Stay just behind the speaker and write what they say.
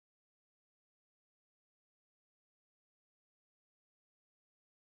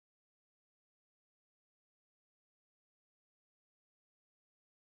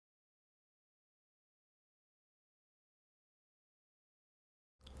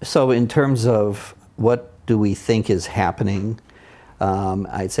So in terms of what do we think is happening,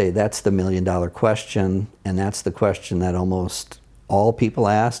 I'd say that's the million-dollar question, and that's the question that almost all people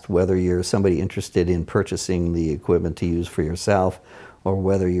ask, whether you're somebody interested in purchasing the equipment to use for yourself or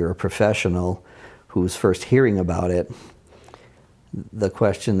whether you're a professional who's first hearing about it. The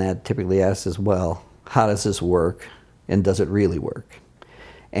question that typically asked is, well, how does this work, and does it really work?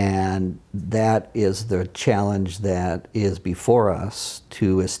 And that is the challenge that is before us,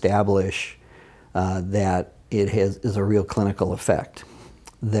 to establish that it is a real clinical effect.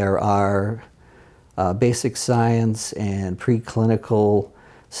 There are basic science and preclinical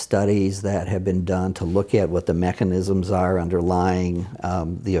studies that have been done to look at what the mechanisms are underlying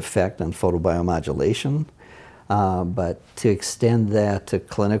the effect on photobiomodulation. But to extend that to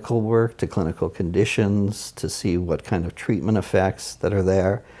clinical work, to clinical conditions, to see what kind of treatment effects that are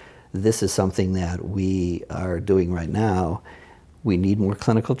there, this is something that we are doing right now. We need more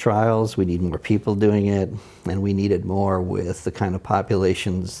clinical trials, we need more people doing it, and we need it more with the kind of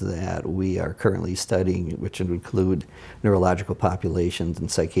populations that we are currently studying, which include neurological populations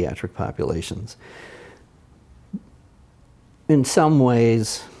and psychiatric populations. In some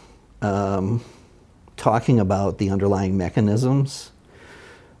ways, talking about the underlying mechanisms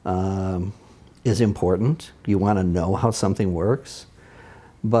is important. You want to know how something works,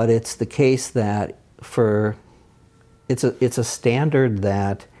 but it's the case that it's a standard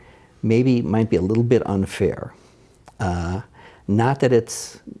that maybe might be a little bit unfair. Not that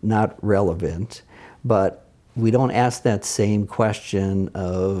it's not relevant, but we don't ask that same question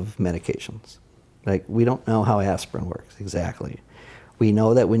of medications. Like, we don't know how aspirin works exactly. We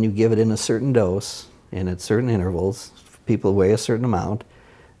know that when you give it in a certain dose and at certain intervals, people weigh a certain amount,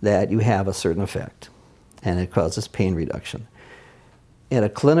 that you have a certain effect, and it causes pain reduction. At a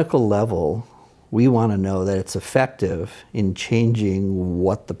clinical level, we want to know that it's effective in changing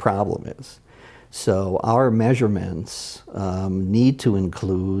what the problem is. So our measurements need to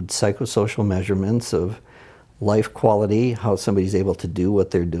include psychosocial measurements of life quality, how somebody's able to do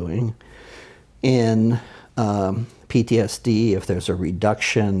what they're doing. In PTSD, if there's a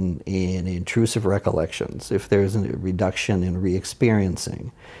reduction in intrusive recollections, if there's a reduction in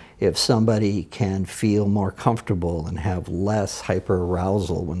re-experiencing, if somebody can feel more comfortable and have less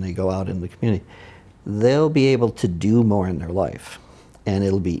hyperarousal when they go out in the community, they'll be able to do more in their life. And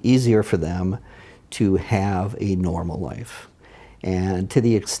it'll be easier for them to have a normal life. And to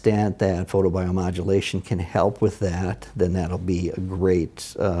the extent that photobiomodulation can help with that, then that'll be a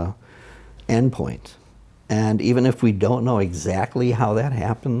great endpoint. And even if we don't know exactly how that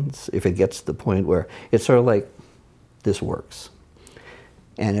happens, if it gets to the point where it's sort of like, this works.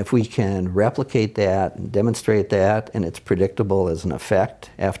 And if we can replicate that and demonstrate that, and it's predictable as an effect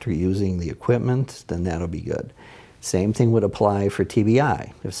after using the equipment, then that'll be good. Same thing would apply for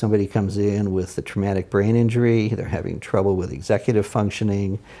TBI. If somebody comes in with a traumatic brain injury, they're having trouble with executive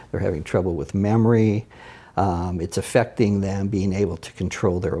functioning, they're having trouble with memory, it's affecting them being able to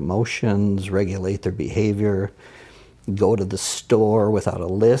control their emotions, regulate their behavior, go to the store without a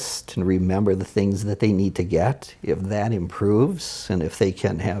list and remember the things that they need to get. If that improves, and if they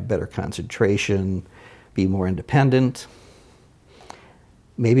can have better concentration, be more independent,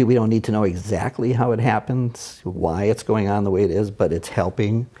 maybe we don't need to know exactly how it happens, why it's going on the way it is, but it's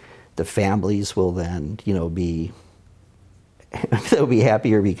helping. The families will then, they'll be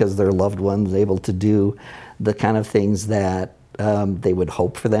happier because their loved one's able to do the kind of things that they would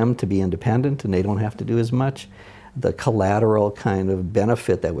hope for them to be independent, and they don't have to do as much. The collateral kind of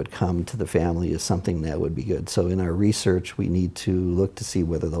benefit that would come to the family is something that would be good. So in our research, we need to look to see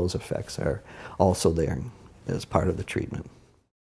whether those effects are also there as part of the treatment.